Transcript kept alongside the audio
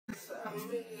I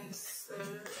miss her.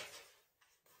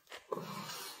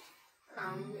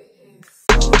 I miss.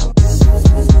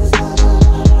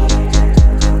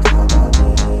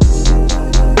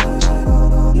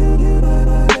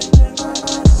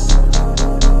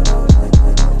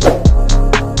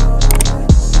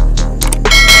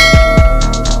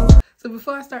 So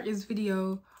before I start this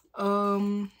video,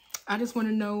 I just want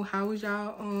to know, how was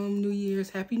y'all New Year's?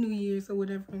 Happy New Year's or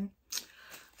whatever.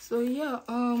 So yeah,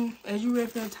 as you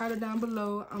read from the title down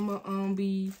below, I'm gonna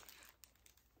be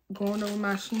going over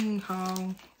my SHEIN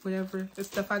haul, whatever. The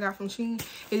stuff I got from SHEIN.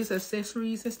 It is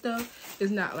accessories and stuff.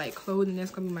 It's not like clothing.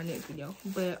 That's gonna be my next video.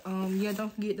 But yeah,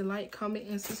 don't forget to like, comment,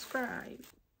 and subscribe.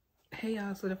 Hey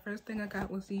y'all, so the first thing I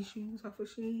got was these shoes off of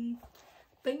SHEIN. I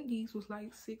think these was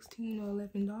like $16 or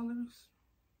 $11.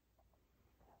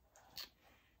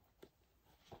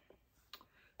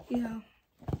 Yeah,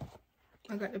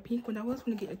 I got the pink one. I was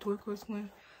gonna get the turquoise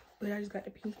one, but I just got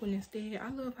the pink one instead. I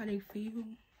love how they feel,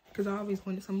 because I always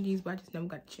wanted some of these, but I just never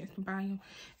got the chance to buy them.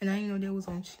 And I didn't know that was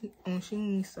on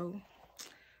SHEIN, so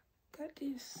got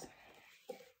this.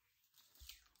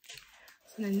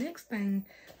 So the next thing,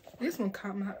 this one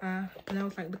caught my eye, and I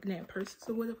was like looking at purses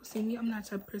or whatever. See me, I'm not the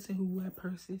type of person who wear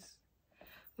purses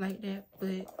like that,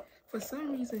 but for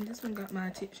some reason this one got my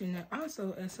attention. And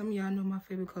also, as some of y'all know, my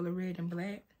favorite color red and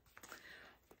black.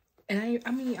 And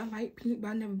I mean, I like pink,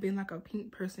 but I've never been like a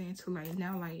pink person until like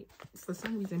now. Like, for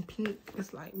some reason, pink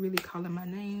is like really calling my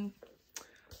name.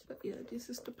 But yeah, this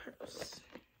is the purse.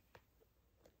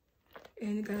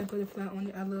 And it got a butterfly on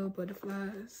it. I love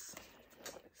butterflies.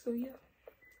 So yeah.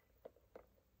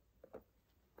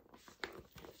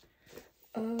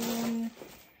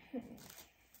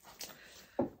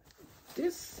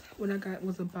 This, what I got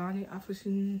was a bonnet off of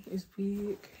SHEIN. It's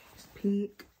big. It's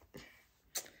pink.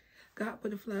 Got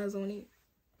butterflies on it.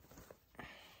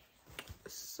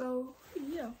 So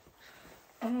yeah,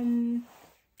 the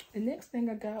next thing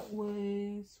I got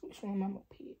was, which one I'm gonna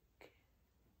pick?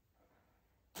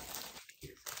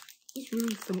 It's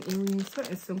really some earrings,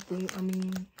 something simple. I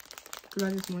mean, because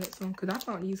I just wanted some, because I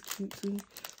found these cute too,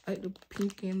 like the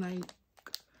pink and like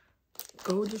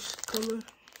goldish color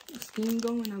scheme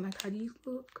going. I like how these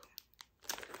look.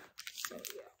 So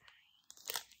yeah.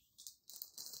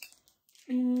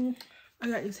 I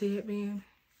got this headband.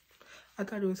 I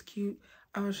thought it was cute.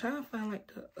 I was trying to find like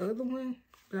the other one,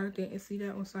 but I didn't see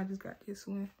that one, so I just got this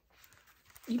one.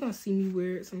 You gonna see me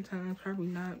wear it sometimes, probably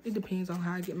not. It depends on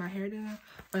how I get my hair done,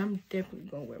 but I'm definitely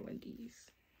gonna wear one of these.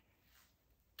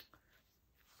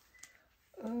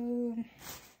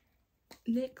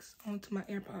 Next, onto my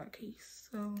AirPod case.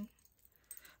 So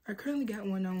I currently got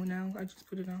one on now. I just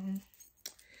put it on.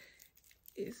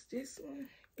 It's this one.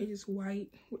 It is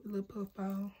white with a little puff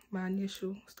ball. My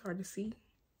initial start to see.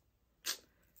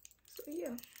 So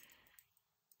yeah,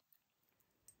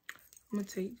 I'm gonna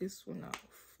take this one off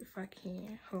if I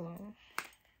can. Hold on.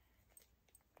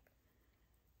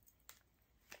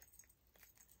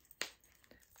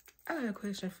 I got a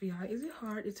question for y'all. Is it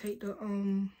hard to take the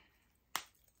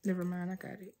never mind, I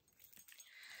got it.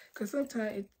 Cause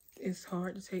sometimes it's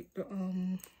hard to take the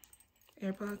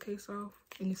AirPod case off,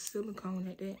 and it's silicone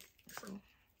at that. So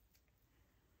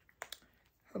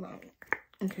hold on.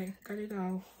 Okay, got it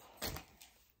off.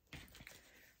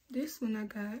 This one I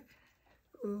got,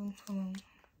 hold on,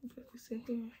 put this in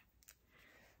here.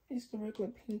 It's the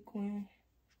regular pink one.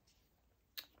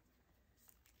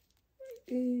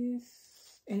 And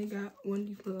it got one of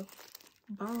these little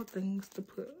ball things to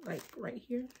put like right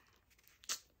here.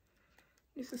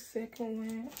 It's the second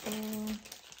one.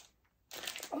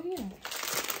 Oh yeah,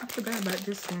 I forgot about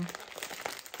this one.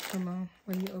 Come on,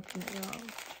 when you open it, y'all.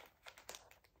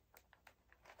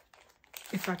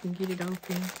 If I can get it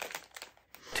open.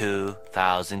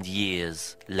 2,000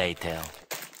 years later.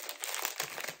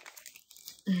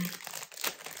 Okay.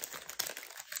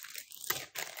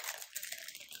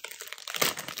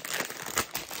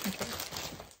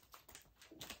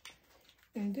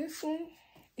 And this one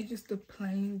is just a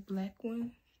plain black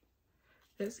one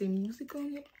that says music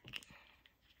on it.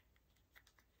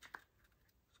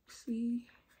 See?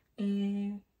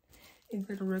 And it's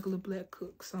like a regular black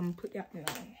hook, so I'm gonna put that one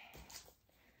on.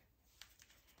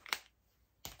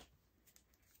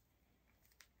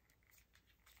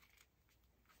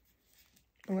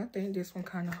 Oh, I think this one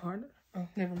kind of harder. Oh,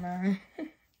 never mind.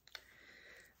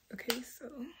 Okay, so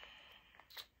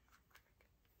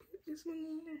put this one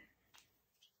in.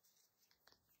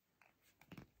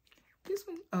 This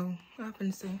one, oh, I was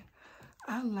gonna say,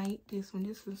 I like this one.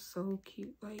 This is so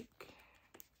cute. Like,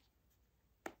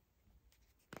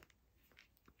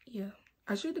 yeah,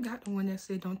 I should have got the one that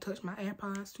said don't touch my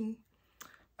AirPods too.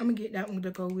 I'm gonna get that one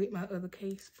to go with my other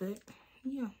case, but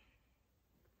yeah.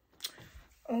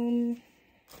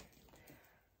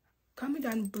 Comment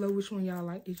down below which one y'all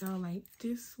like. Did y'all like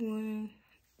this one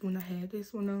when I had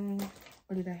this one on,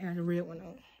 or did I have the red one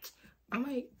on?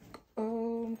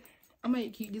 I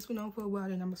might keep this one on for a while,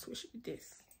 then I'm gonna switch it to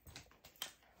this.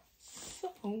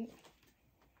 So,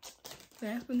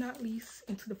 last but not least,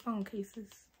 into the phone cases.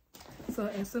 So,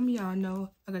 as some of y'all know,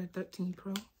 I got a 13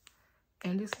 Pro,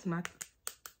 and this is my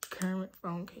current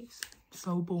phone case.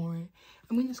 So boring.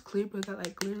 I mean, it's clear, but it got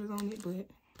like glitters on it, but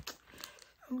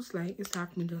I was like, it's time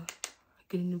for me to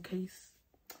get a new case.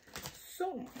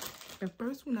 So, the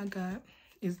first one I got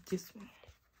is this one.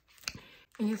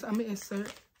 And yes, I'm gonna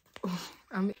insert.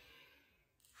 I'm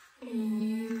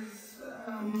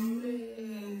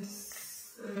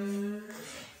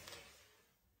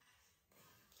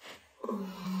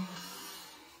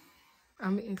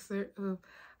gonna insert of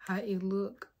how it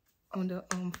look on the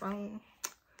phone.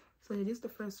 So this is the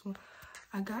first one.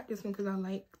 I got this one because I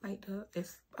like the,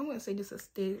 I wouldn't say this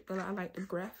aesthetic, but I like the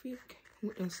graphic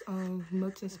with this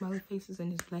melting smiley faces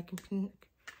and this black and pink.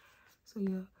 So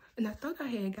yeah, and I thought I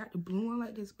had got the blue one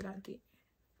like this, but I didn't.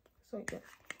 So yeah,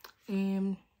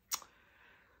 and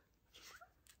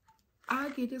I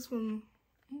get this one.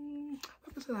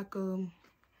 Probably like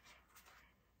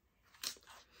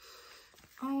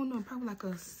I don't know, probably like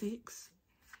a 6,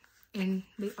 and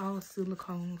they all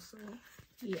silicone. So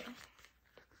yeah.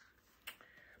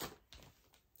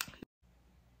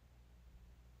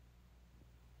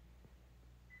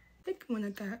 When I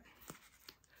got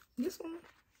this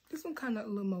one kind of a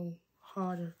little more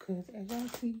harder, because as y'all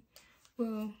see,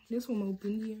 well, this one more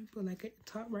bendier, but like at the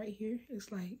top right here,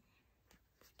 it's like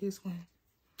this one.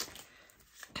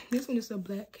 This one is a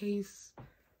black case.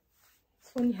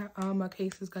 It's funny how all my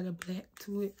cases got a black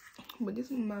to it, but this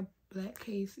one, my black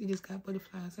case, it just got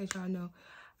butterflies. As y'all know,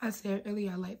 I said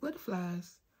earlier I like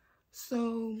butterflies,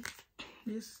 so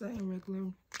this is something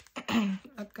regular.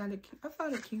 I found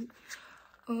it cute.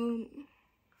 I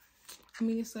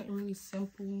mean, it's something really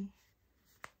simple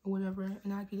or whatever,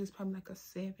 and I give this probably like a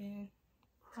 7,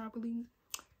 probably.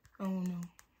 I don't know.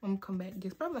 I'm gonna come back to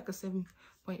this, probably like a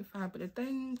 7.5. But the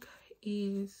thing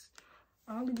is,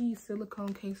 all of these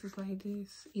silicone cases like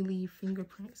this, it leave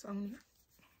fingerprints on it.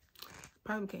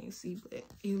 Probably can't see, but it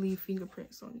leave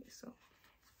fingerprints on it. So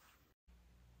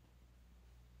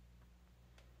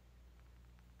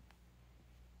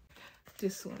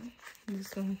this one.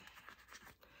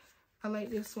 I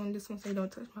like this one. This one say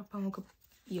don't touch my phone.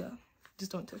 Yeah,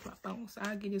 just don't touch my phone. So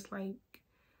I get this like,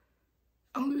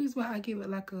 only reason why I give it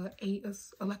like a 8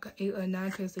 or 9,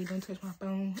 because they don't touch my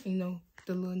phone. You know,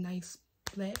 the little nice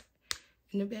black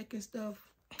in the back and stuff.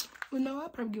 Well, no, I'll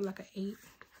probably give it like an 8.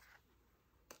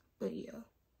 But yeah,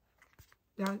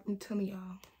 I'm telling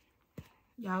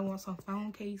y'all want some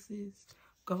phone cases,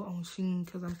 go on SHEIN,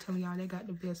 because I'm telling y'all they got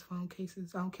the best phone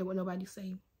cases. I don't care what nobody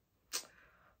say.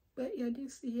 But yeah,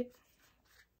 this is it.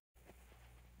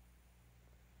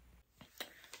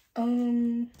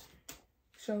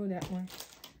 Show that one.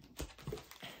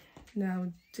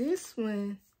 Now this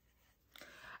one,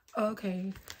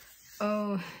 okay,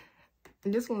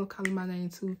 this one will call my name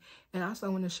too. And also I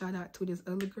want to shout out to this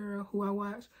other girl who I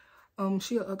watch.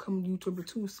 She an upcoming YouTuber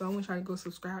too, so I want y'all to go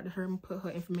subscribe to her and put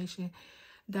her information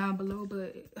down below.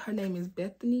 But her name is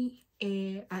Bethany,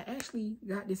 and I actually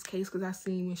got this case because I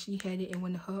seen when she had it in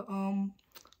one of her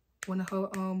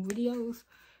videos,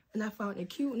 and I found it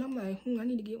cute, and I'm like, I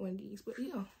need to get one of these. But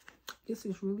yeah, this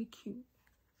is really cute.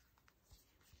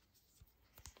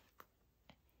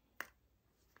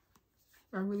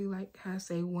 I really like how I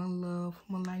say one love,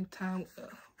 one lifetime with a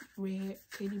red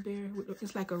teddy bear.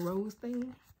 It's like a rose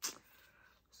thing.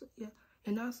 So yeah,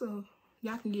 and also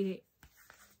y'all can get it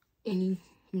any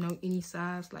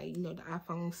size, like the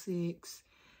iPhone 6,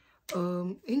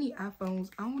 any iPhones.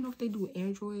 I don't know if they do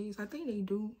Androids. I think they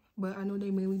do, but I know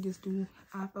they mainly just do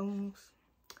iPhones.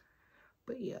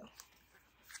 But yeah.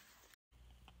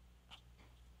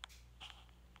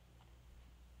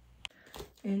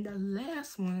 And the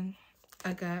last one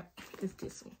I got is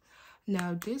this one.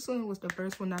 Now this one was the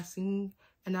first one I seen,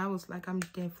 and I was like, I'm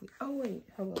definitely, oh wait,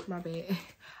 hold up, my bad.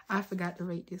 I forgot to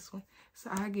rate this one. So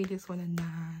I gave this one a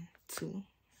 9 too.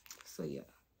 So yeah,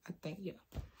 I think yeah.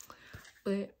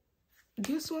 But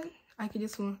this one, I give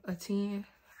this one a 10.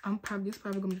 This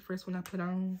probably gonna be the first one I put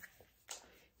on.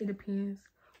 It depends.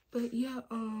 But yeah,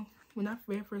 when I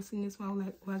very first seen this one, I was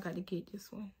like, well, I got to get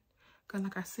this one. Cause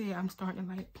like I said, I'm starting to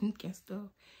like pink and stuff.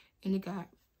 And it got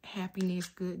happiness,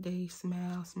 good day,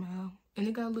 smile, smile. And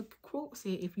it got a little quote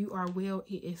said, if you are well,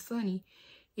 it is sunny.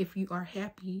 If you are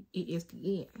happy, it is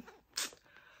the end.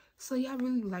 So yeah, I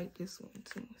really like this one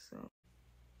too. So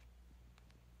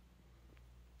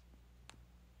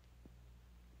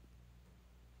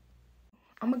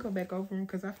I'm gonna go back over them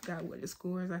because I forgot what the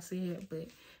scores I said, but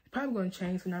it's probably gonna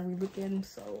change when I relook at them.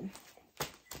 So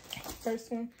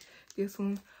first one, this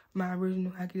one, my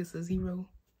original, I give this a 0.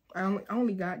 I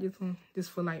only got this one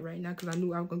just for like right now because I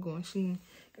knew I was gonna go on SHEIN.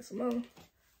 Get some more.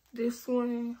 This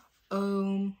one,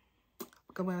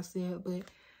 forgot what I said, but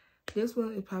this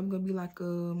one is probably gonna be like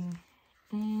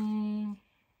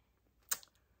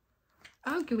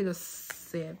I'll give it a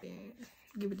 7.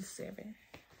 Give it a 7.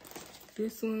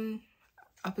 This one,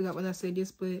 I forgot what I said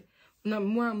this, but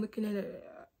more I'm looking at it,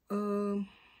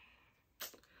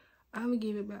 I would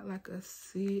give it about like a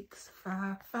 6,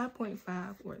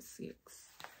 5.5 or a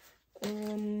 6.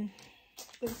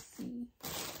 Let's see.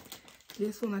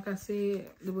 This one, like I said,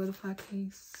 the butterfly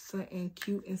case, something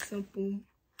cute and simple.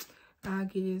 I'll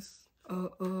give this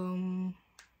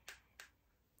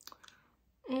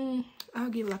I'll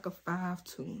give it like a 5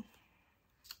 too.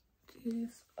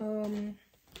 This one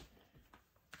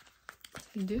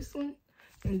and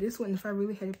this one, if I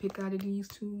really had to pick out of these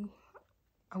two,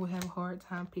 I would have a hard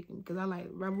time picking because I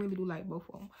really do like both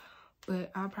of them.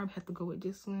 But I'll probably have to go with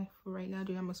this one for right now.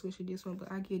 Then I'm gonna switch to this one,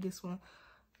 but I give this one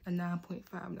a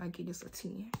 9.5 and I give this a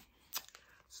 10.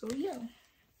 So yeah.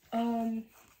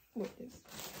 What is this?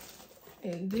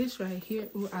 And this right here,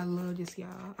 ooh, I love this,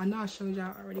 y'all. I know I showed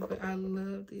y'all already, but I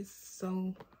love this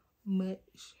so much.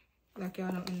 Like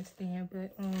y'all don't understand,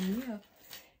 but yeah.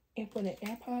 And for the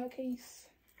AirPod case,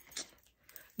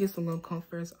 this one gonna come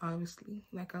first, obviously.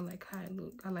 Like I like how it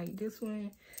look. I like this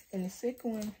one, and the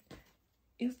second one,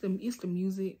 it's the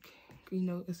music. You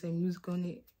know, it's a music on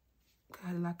it.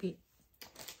 I like it.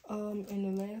 And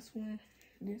the last one,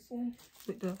 this one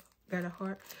with the got a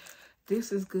heart.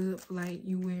 This is good for like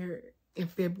you wear it in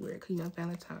February, cause you know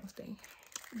Valentine's Day.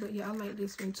 But yeah, I like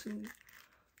this one too.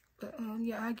 But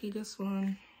yeah, I give this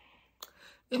one.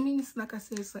 It means, like I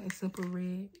said, something simple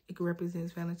red. It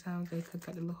represents Valentine's Day because it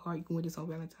got the little heart. You can wear this on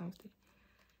Valentine's Day.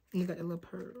 And it got the little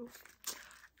pearls.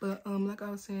 But like I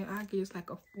was saying, I give this like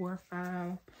a 4 or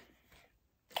 5.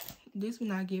 This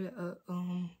one I give it a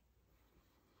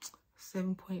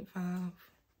 7.5.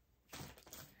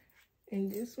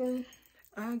 And this one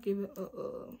I give it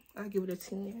a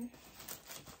 10.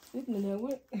 Speaking of that,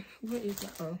 what is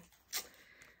my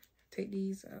take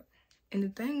these out. And the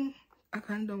thing I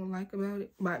kind of don't like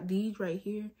about these right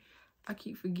here, I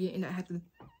keep forgetting I have to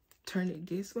turn it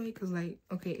this way because, like,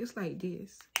 okay, it's like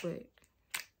this, but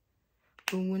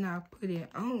when I put it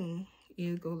on,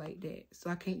 it'll go like that. So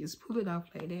I can't just pull it off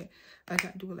like that. I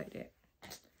got to do it like that.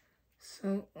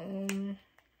 So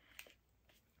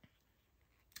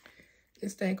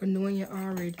this thing annoying you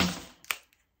already.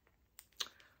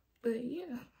 But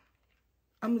yeah,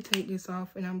 I'm gonna take this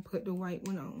off and I'm gonna put the white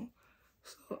one on.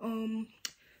 So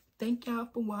thank y'all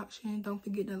for watching. Don't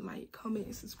forget to like, comment,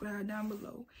 and subscribe down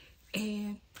below.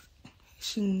 And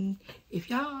SHEIN, if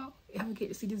y'all ever get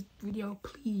to see this video,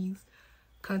 please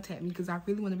contact me because I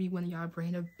really want to be one of y'all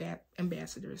brand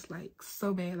ambassadors, like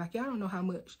so bad. Like y'all don't know how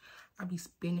much I be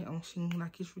spending on SHEIN,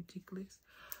 like it's ridiculous.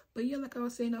 But yeah, like I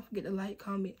was saying, don't forget to like,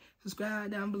 comment, subscribe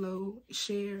down below,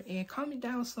 share, and comment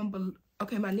down some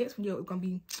okay, my next video is gonna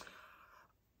be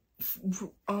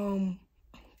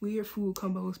weird food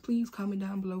combos. Please comment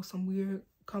down below some weird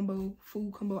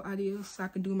food combo ideas so I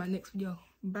can do my next video.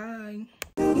 Bye.